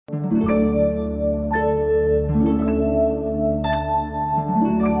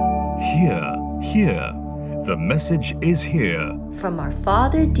Here, the message is here. From our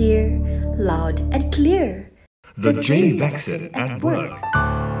Father dear, loud and clear. The J vaccine at work.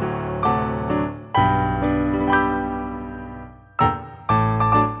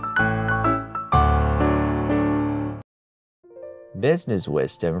 Business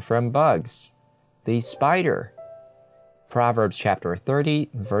wisdom from bugs. The spider. Proverbs chapter 30,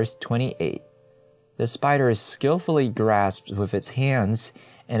 verse 28. The spider is skillfully grasped with its hands,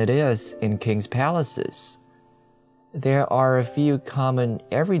 and it is in kings' palaces. There are a few common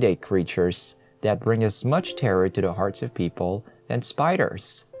everyday creatures that bring as much terror to the hearts of people than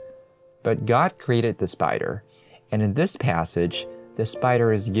spiders. But God created the spider, and in this passage, the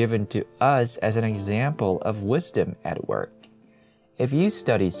spider is given to us as an example of wisdom at work. If you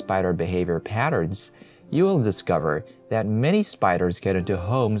study spider behavior patterns, you will discover that many spiders get into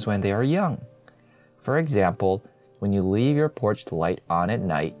homes when they are young. For example, when you leave your porch light on at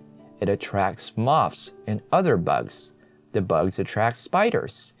night, it attracts moths and other bugs. The bugs attract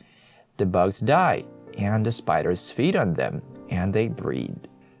spiders. The bugs die, and the spiders feed on them, and they breed.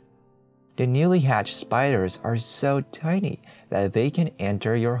 The newly hatched spiders are so tiny that they can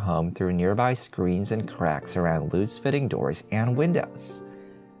enter your home through nearby screens and cracks around loose-fitting doors and windows.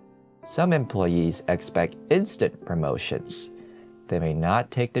 Some employees expect instant promotions. They may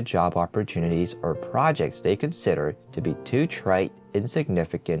not take the job opportunities or projects they consider to be too trite,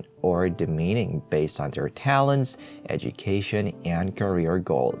 insignificant, or demeaning based on their talents, education, and career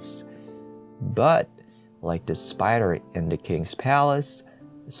goals. But, like the spider in the king's palace,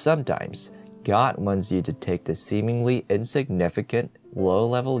 sometimes God wants you to take the seemingly insignificant,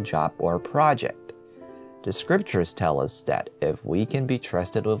 low-level job or project. The scriptures tell us that if we can be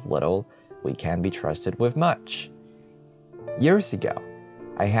trusted with little, we can be trusted with much. Years ago,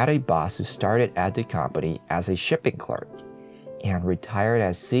 I had a boss who started at the company as a shipping clerk and retired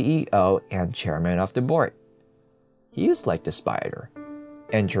as CEO and chairman of the board. He was like the spider,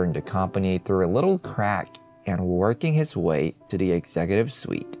 entering the company through a little crack and working his way to the executive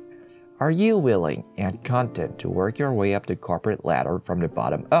suite. Are you willing and content to work your way up the corporate ladder from the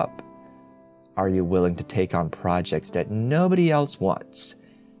bottom up? Are you willing to take on projects that nobody else wants?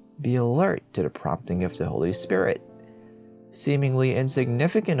 Be alert to the prompting of the Holy Spirit. Seemingly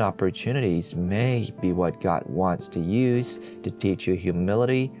insignificant opportunities may be what God wants to use to teach you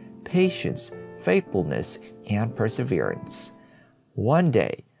humility, patience, faithfulness, and perseverance. One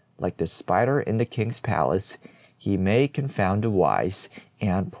day, like the spider in the king's palace, he may confound the wise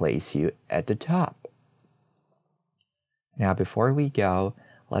and place you at the top. Now, before we go,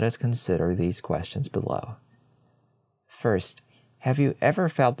 let us consider these questions below. First, have you ever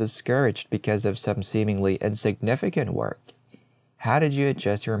felt discouraged because of some seemingly insignificant work? How did you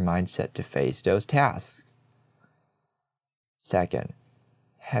adjust your mindset to face those tasks? Second,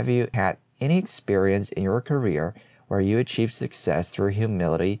 have you had any experience in your career where you achieved success through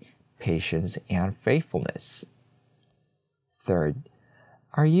humility, patience, and faithfulness? Third,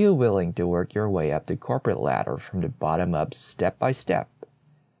 are you willing to work your way up the corporate ladder from the bottom up step by step?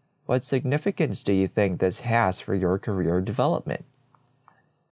 What significance do you think this has for your career development?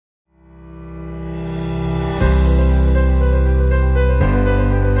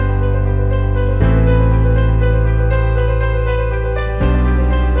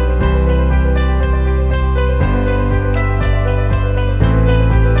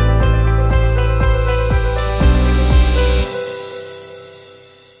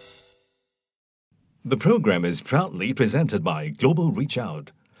 The program is proudly presented by Global Reach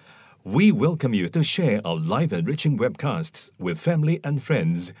Out. We welcome you to share our live enriching webcasts with family and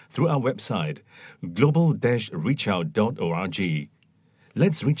friends through our website, global-reachout.org.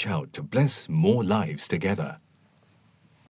 Let's reach out to bless more lives together.